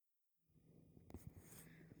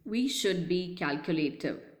We should be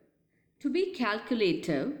calculative. To be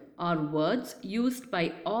calculative are words used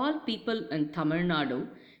by all people in Tamil Nadu,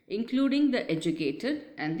 including the educated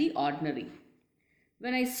and the ordinary.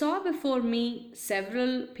 When I saw before me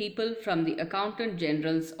several people from the Accountant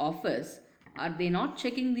General's office, are they not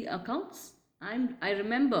checking the accounts? I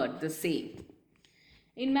remembered the same.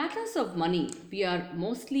 In matters of money, we are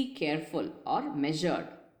mostly careful or measured.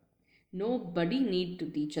 Nobody need to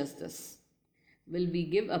teach us this. Will we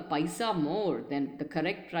give a paisa more than the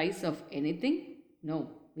correct price of anything? No,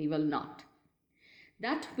 we will not.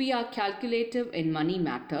 That we are calculative in money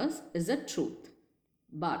matters is a truth.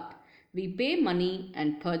 But we pay money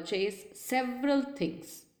and purchase several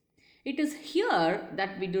things. It is here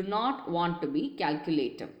that we do not want to be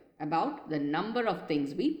calculative about the number of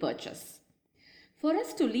things we purchase. For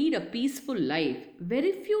us to lead a peaceful life,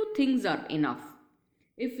 very few things are enough.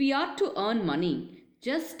 If we are to earn money,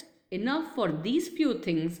 just enough for these few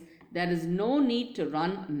things, there is no need to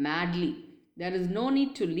run madly. There is no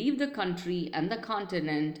need to leave the country and the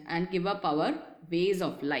continent and give up our ways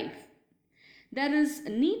of life. There is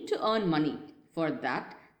need to earn money. For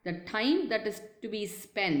that, the time that is to be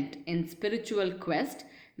spent in spiritual quest,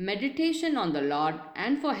 meditation on the Lord,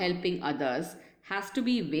 and for helping others has to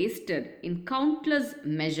be wasted in countless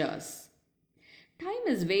measures. Time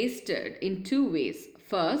is wasted in two ways.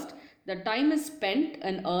 First, the time is spent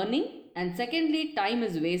in earning, and secondly, time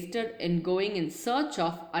is wasted in going in search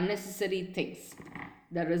of unnecessary things.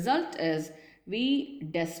 The result is we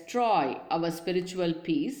destroy our spiritual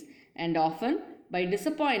peace, and often by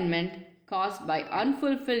disappointment caused by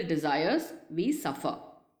unfulfilled desires, we suffer.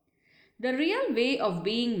 The real way of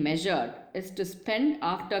being measured is to spend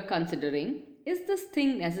after considering, is this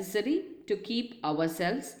thing necessary to keep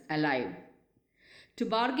ourselves alive? To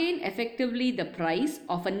bargain effectively the price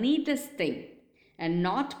of a needless thing and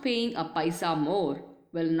not paying a paisa more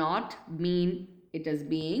will not mean it is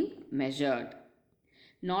being measured.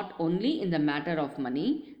 Not only in the matter of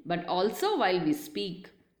money, but also while we speak,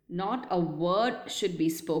 not a word should be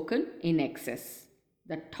spoken in excess.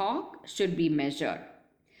 The talk should be measured.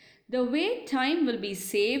 The way time will be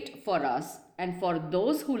saved for us and for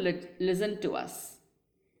those who listen to us.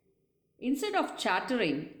 Instead of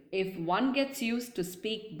chattering, if one gets used to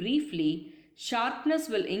speak briefly, sharpness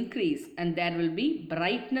will increase and there will be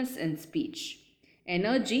brightness in speech.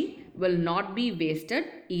 Energy will not be wasted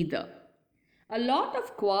either. A lot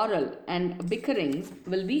of quarrel and bickerings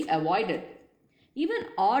will be avoided. Even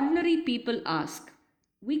ordinary people ask,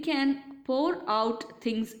 we can pour out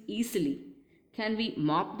things easily. Can we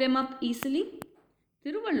mop them up easily?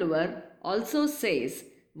 Thiruvalluvar also says,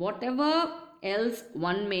 whatever else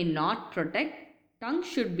one may not protect, tongue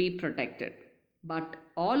should be protected. But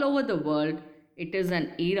all over the world, it is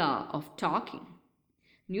an era of talking.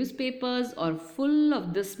 Newspapers are full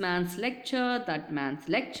of this man's lecture, that man's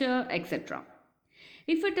lecture, etc.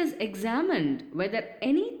 If it is examined whether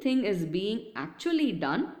anything is being actually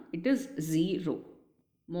done, it is zero.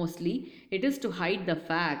 Mostly, it is to hide the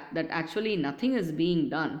fact that actually nothing is being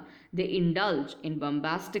done. They indulge in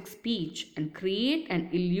bombastic speech and create an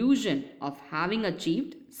illusion of having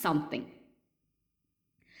achieved something.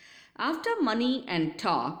 After money and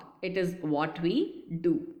talk, it is what we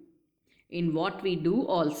do. In what we do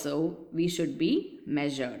also, we should be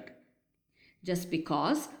measured. Just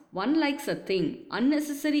because one likes a thing,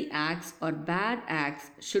 unnecessary acts or bad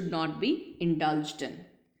acts should not be indulged in.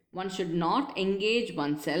 One should not engage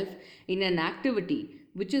oneself in an activity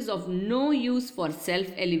which is of no use for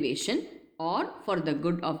self-elevation or for the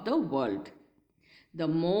good of the world. The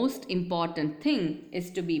most important thing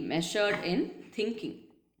is to be measured in thinking.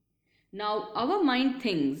 Now, our mind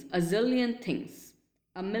thinks a zillion things,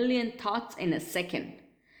 a million thoughts in a second.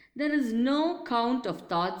 There is no count of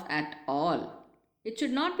thoughts at all. It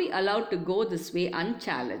should not be allowed to go this way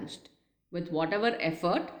unchallenged. With whatever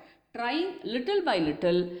effort, trying little by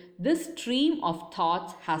little, this stream of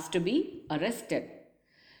thoughts has to be arrested.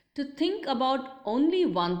 To think about only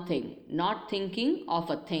one thing, not thinking of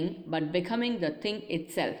a thing but becoming the thing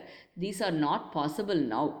itself, these are not possible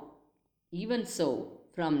now. Even so,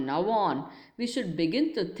 from now on, we should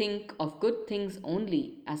begin to think of good things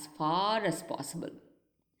only as far as possible.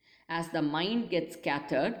 As the mind gets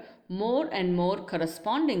scattered, more and more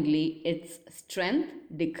correspondingly, its strength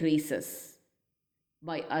decreases.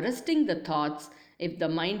 By arresting the thoughts, if the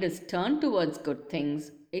mind is turned towards good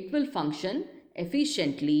things, it will function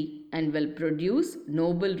efficiently and will produce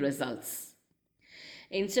noble results.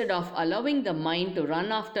 Instead of allowing the mind to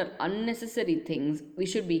run after unnecessary things, we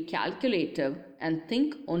should be calculative and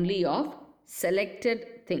think only of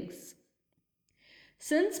selected things.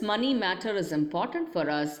 Since money matter is important for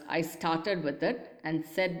us, I started with it and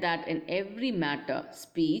said that in every matter,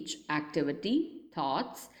 speech, activity,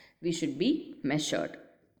 thoughts, we should be measured.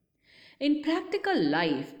 In practical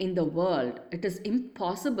life in the world, it is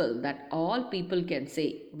impossible that all people can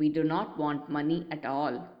say, we do not want money at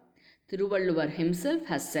all. Thiruvalluvar himself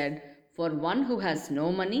has said, for one who has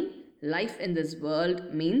no money, life in this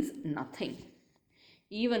world means nothing.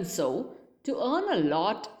 Even so, to earn a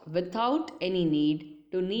lot without any need,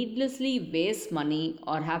 to needlessly waste money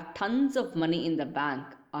or have tons of money in the bank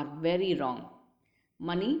are very wrong.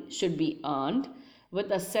 Money should be earned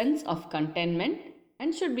with a sense of contentment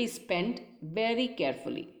and should be spent very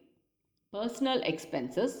carefully. Personal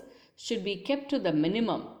expenses should be kept to the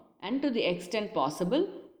minimum, and to the extent possible,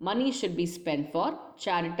 money should be spent for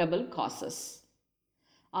charitable causes.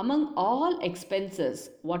 Among all expenses,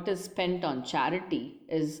 what is spent on charity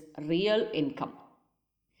is real income.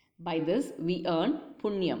 By this, we earn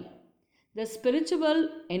punyam, the spiritual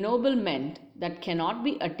ennoblement that cannot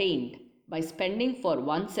be attained by spending for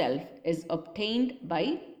oneself is obtained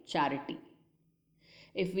by charity.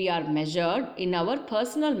 If we are measured in our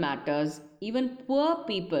personal matters, even poor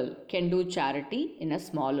people can do charity in a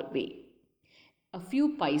small way. A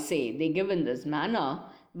few paise they give in this manner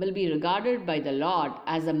will be regarded by the Lord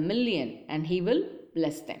as 1,000,000 and He will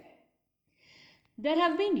bless them. There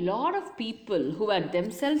have been lot of people who were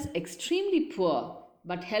themselves extremely poor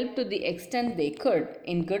but helped to the extent they could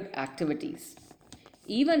in good activities.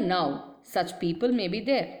 Even now, such people may be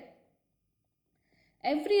there.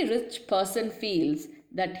 Every rich person feels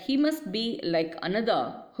that he must be like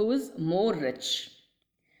another who is more rich.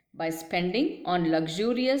 By spending on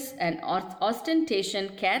luxurious and ostentation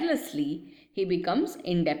carelessly, he becomes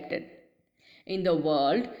indebted. In the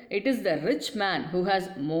world, it is the rich man who has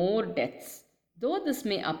more debts. Though this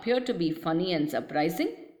may appear to be funny and surprising,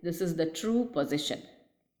 this is the true position.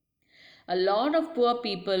 A lot of poor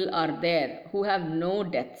people are there who have no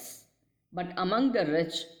debts, but among the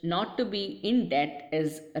rich, not to be in debt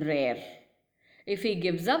is rare. If he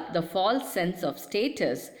gives up the false sense of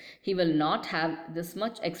status, he will not have this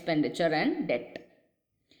much expenditure and debt.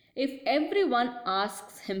 If everyone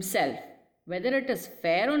asks himself whether it is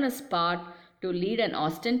fair on his part to lead an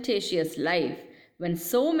ostentatious life when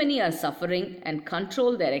so many are suffering and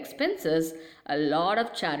control their expenses, a lot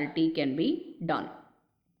of charity can be done.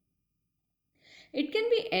 It can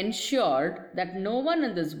be ensured that no one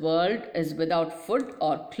in this world is without food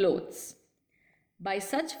or clothes. By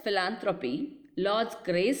such philanthropy, Lord's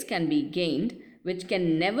grace can be gained, which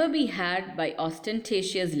can never be had by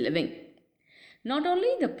ostentatious living. Not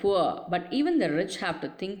only the poor, but even the rich have to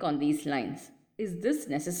think on these lines. Is this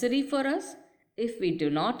necessary for us? If we do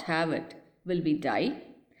not have it, will we die?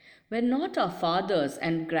 Were not our fathers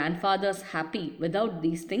and grandfathers happy without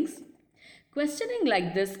these things? Questioning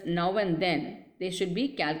like this now and then, they should be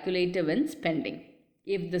calculative in spending.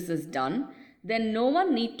 If this is done, then no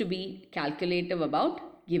one need to be calculative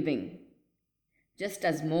about giving. Just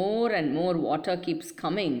as more and more water keeps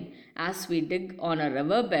coming as we dig on a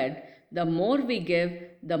riverbed, the more we give,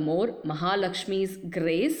 the more Mahalakshmi's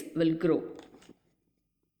grace will grow.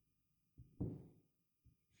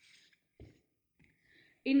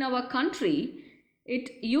 In our country,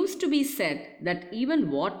 it used to be said that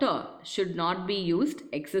even water should not be used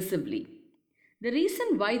excessively. The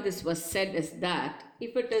reason why this was said is that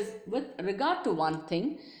if it is with regard to one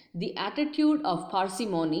thing, the attitude of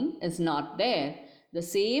parsimony is not there, the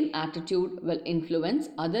same attitude will influence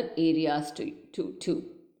other areas too.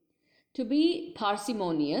 To be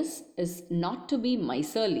parsimonious is not to be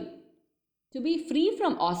miserly. To be free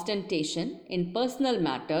from ostentation in personal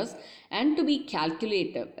matters and to be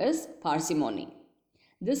calculative is parsimony.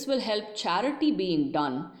 This will help charity being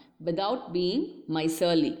done without being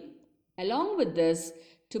miserly. Along with this,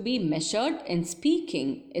 to be measured in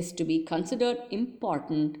speaking is to be considered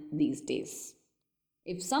important these days.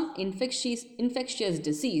 If some infectious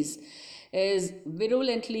disease is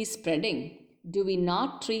virulently spreading, do we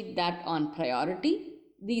not treat that on priority?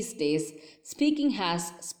 These days, speaking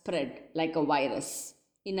has spread like a virus.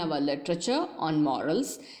 In our literature on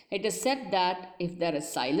morals, it is said that if there is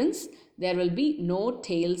silence, there will be no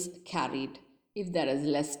tales carried. If there is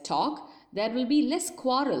less talk, there will be less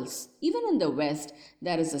quarrels. Even in the West,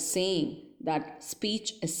 there is a saying that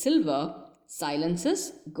speech is silver, silence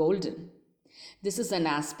is golden. This is an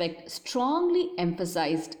aspect strongly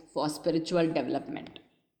emphasized for spiritual development.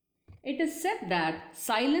 It is said that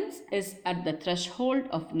silence is at the threshold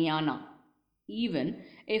of jnana. Even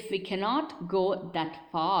if we cannot go that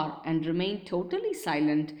far and remain totally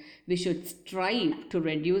silent, we should strive to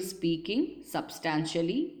reduce speaking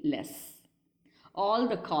substantially less. All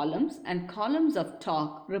the columns and columns of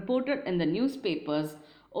talk reported in the newspapers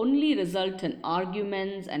only result in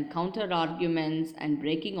arguments and counter arguments and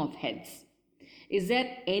breaking of heads. Is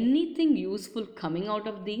there anything useful coming out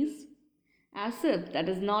of these? As if that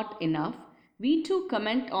is not enough, we too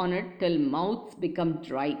comment on it till mouths become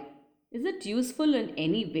dry. Is it useful in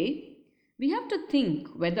any way? We have to think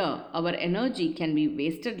whether our energy can be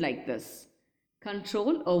wasted like this.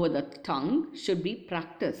 Control over the tongue should be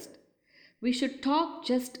practiced. We should talk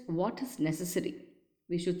just what is necessary.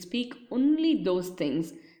 We should speak only those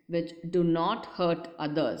things which do not hurt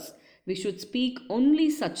others. We should speak only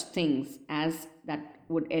such things as that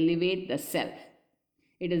would elevate the self.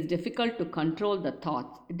 It is difficult to control the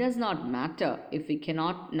thoughts. It does not matter if we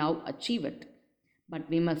cannot now achieve it. But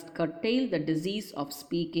we must curtail the disease of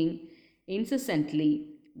speaking incessantly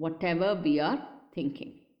whatever we are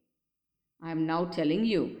thinking. I am now telling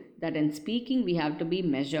you that in speaking we have to be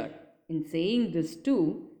measured. In saying this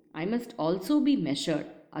too, I must also be measured.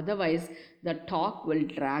 Otherwise, the talk will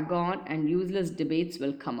drag on and useless debates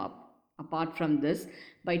will come up. Apart from this,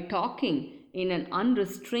 by talking in an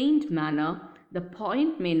unrestrained manner, the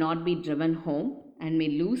point may not be driven home and may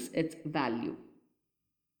lose its value.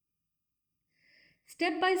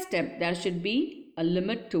 Step by step, there should be a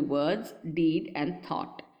limit to words, deed, and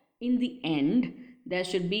thought. In the end, there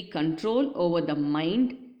should be control over the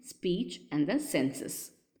mind, speech, and the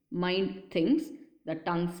senses. Mind thinks, the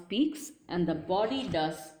tongue speaks, and the body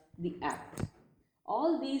does the act.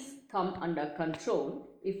 All these come under control.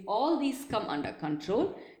 If all these come under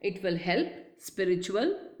control, it will help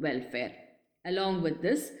spiritual welfare. Along with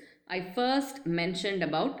this, I first mentioned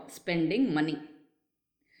about spending money.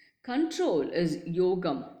 Control is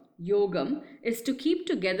yogam. Yogam is to keep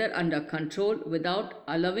together under control without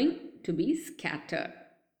allowing to be scattered.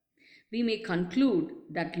 We may conclude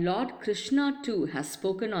that Lord Krishna too has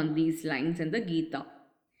spoken on these lines in the Gita.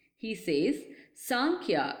 He says,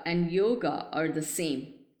 Sankhya and Yoga are the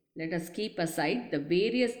same. Let us keep aside the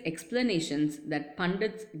various explanations that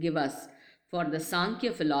Pandits give us for the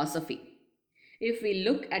Sankhya philosophy. If we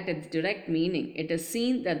look at its direct meaning, it is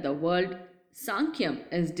seen that the word Sankyam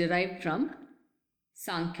is derived from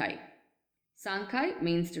Sankhya. Sankhya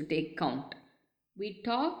means to take count. We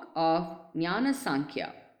talk of Jnana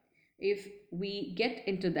Sankhya. If we get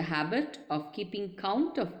into the habit of keeping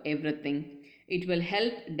count of everything, it will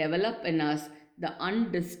help develop in us the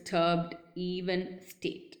undisturbed even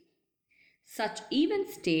state. Such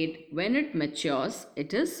even state, when it matures,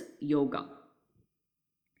 it is yoga.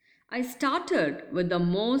 I started with the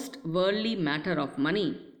most worldly matter of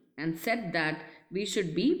money and said that we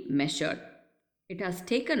should be measured. It has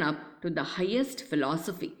taken up to the highest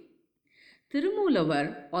philosophy.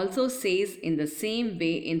 Tirumulavar also says in the same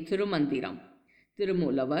way in Thirumandiram.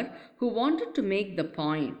 Tirumulavar, who wanted to make the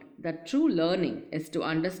point that true learning is to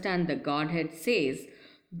understand the Godhead, says,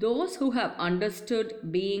 those who have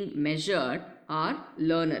understood being measured are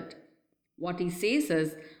learned. What he says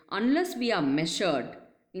is, unless we are measured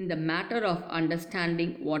in the matter of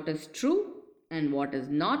understanding what is true and what is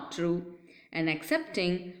not true, and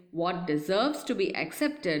accepting what deserves to be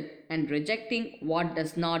accepted and rejecting what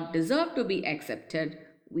does not deserve to be accepted,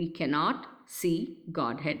 we cannot see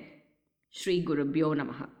Godhead. Shri Gurubhyo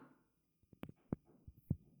Namaha.